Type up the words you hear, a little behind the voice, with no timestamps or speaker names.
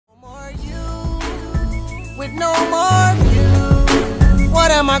with no more you.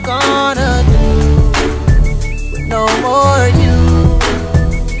 What am I gonna do with no more you?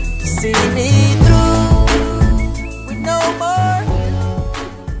 See me through with no more you.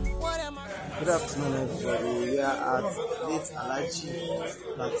 What am I? Good afternoon, everybody. We are at Late Alaji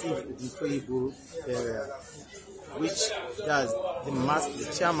Abdul-lateef Oguntoyibo area, which does the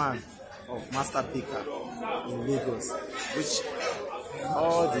chairman of Master Baker in Lagos, which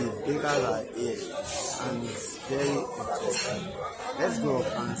all the bakers are here, and it's very interesting. Let's go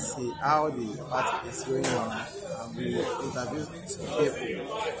up and see how the party is going on, and we will interview some people.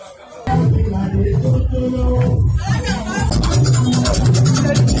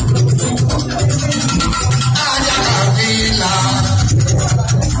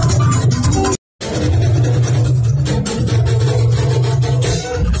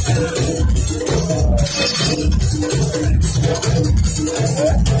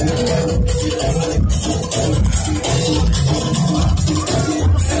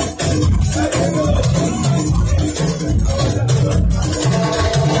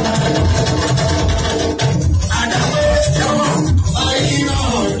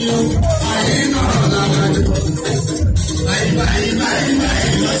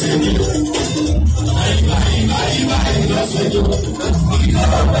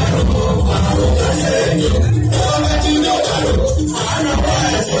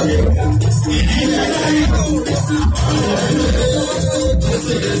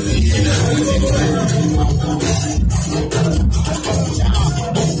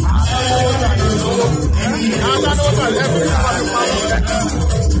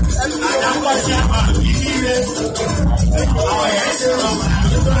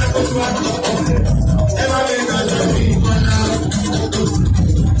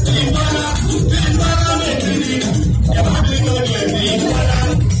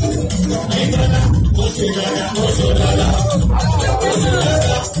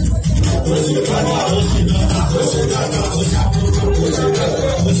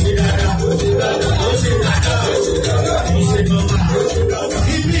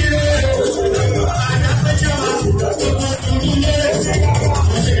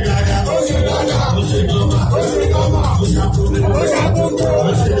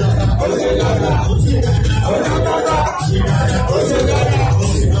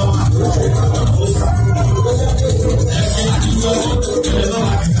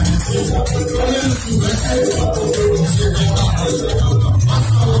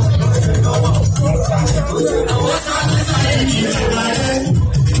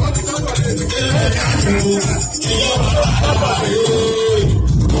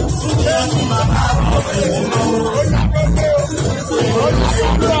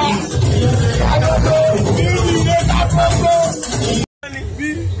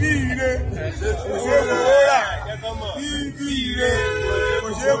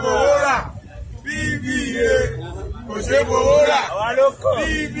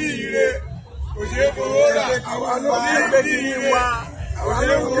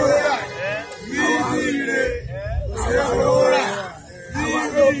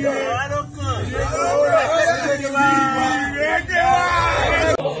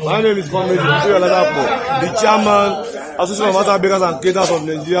 My name is Late Alaji Abdul-lateef, the chairman, Association of Master Bakers and Caterers of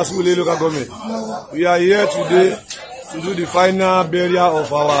Nigeria, Surulere local government. We are here today to do the final burial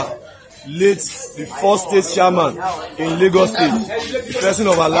of our late, the first state chairman in Lagos State, the person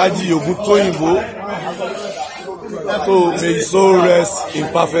of Alaji Oguntoyibo. So may his soul rest in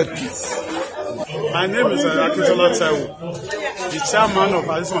perfect peace. My name is Late Alaji Abdul-lateef, the chairman of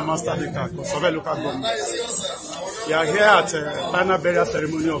Association of Master Bakers of Surulere local government. We are here at the final burial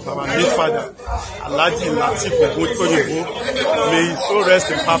ceremony of our late father, Late Alaji Abdul-lateef Oguntoyibo. May his soul rest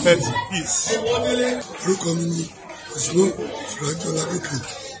in perfect peace. Second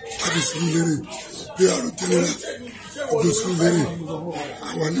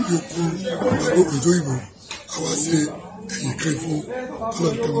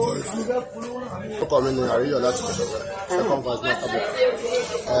vice master baker.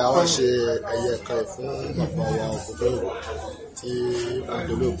 Àwọn ṣe ẹ̀yẹ kan fún bàbá wa Oguntoyibo tí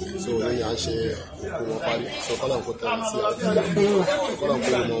olóògbé so ní à ń ṣe òkú wọn parí so kọ́lọ̀ kó tẹ̀lé sí àbúrò kọ́lọ̀ kó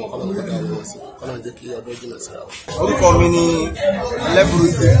lè mọ kọ́lọ̀ kó dá wọn sí kọ́lọ̀ jẹ́ kí ọdún jìnnà sí ra. Orúkọ mi ni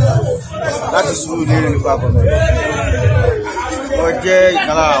Lẹ́bùrúdì láti Surulere local government. Mo jẹ́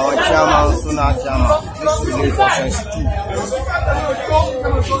ìkànnà àwọn chairman suna chairman ní Surulere constituency 2.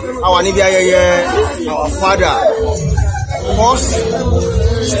 Àwọn níbi ayẹyẹ our father first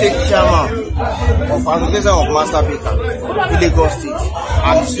state chairman of Association of Master Bakers in Lagos State,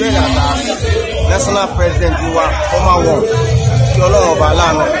 and as well as national president wa former one kí Ọlọ́run ọba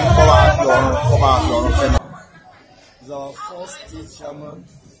aláàánú kó bá fi ọ̀run fẹ́. is our first state chairman.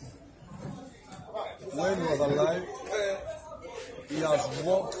 When he was alive, he has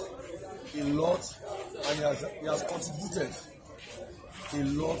worked a lot and he has contributed a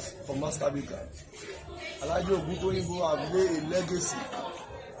lot for Master Baker. Alaji Oguntoyibo have laid a legacy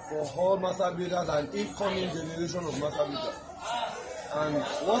for all Master Bakers and incoming generation of Master Bakers. And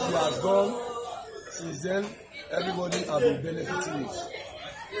what he has done since then, everybody has been benefiting it.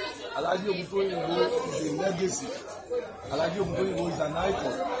 Alaji Oguntoyibo is a legacy. Alaji Oguntoyibo is an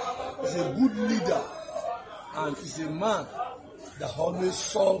icon. He's a good leader and he's a man that always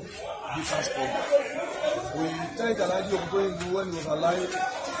solves Baker's problem. We thank Alaji Oguntoyibo when he was alive,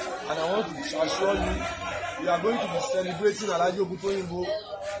 and I want to assure you, we are going to be celebrating Alaji Oguntoyibo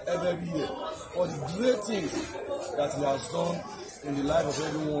every year for the great things that he has done in the life of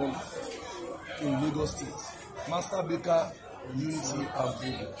everyone in Lagos State. Master Baker, unity and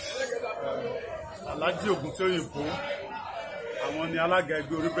progress. Alaji Oguntoyibo, àwọn ni alága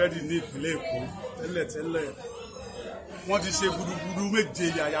ẹgbẹ́ orílẹ̀-èdè ní ìpínlẹ̀ Èkó tẹ́lẹ̀tẹ́lẹ̀. Wọ́n ti ṣe gudugudu méje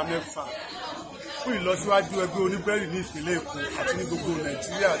yàyà mẹ́fà fún ìlọsíwájú ẹgbẹ́ oníbẹ́rì ní ìpínlẹ̀ Èkó àti ní gbogbo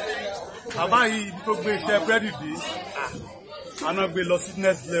Nàìjíríà. Bàbá yìí ibi tó gbé iṣẹ́ búrẹ́dì dé, àná gbé lọ sí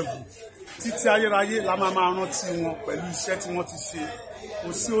next level. Títí ayérayé la máa rántí wọn pẹ̀lú iṣẹ́ tí wọ́n ti ṣe. Kò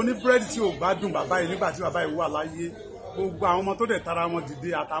sí oníbúrẹ́dì tí ò gbádùn bàbá yìí nígbà tí bàbá yìí wà láyé. Gbogbo àwọn ọmọ tó dẹ̀ tara wọn dìde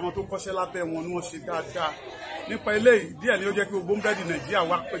àtàwọn tó kọ́ṣẹ́ lábẹ́ wọn ni wọ́n ṣe dáadáa. Nípa eléyìí díẹ̀ ni ó jẹ́ kí gbogbo búrẹ́dì Nàìjíríà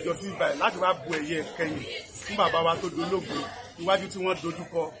wá péjọ sí ibà láti wá bu ẹ̀yẹ kẹyìn fún bàbá wa tó dológo. Iwájú tí wọ́n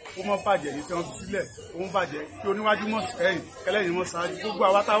dojúkọ ó mọ́ bàjẹ́ ní tí wọ́n fi sílẹ̀ ó ń bàjẹ́ kí oníwájú mọ̀ sẹ́yìn kẹlẹ́yìn mọ́ ṣáájú. Gbogbo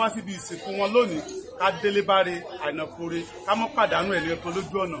àwa tá a wá síbi ìsìnkú wọn lónìí ká délé báre àìnàkóre ká mọ́ pàdánù ẹ̀lẹ́ kan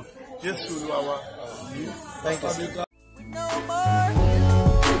lójú ọ̀nà. Jésù Olúwa wa.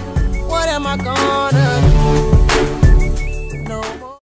 What am I gonna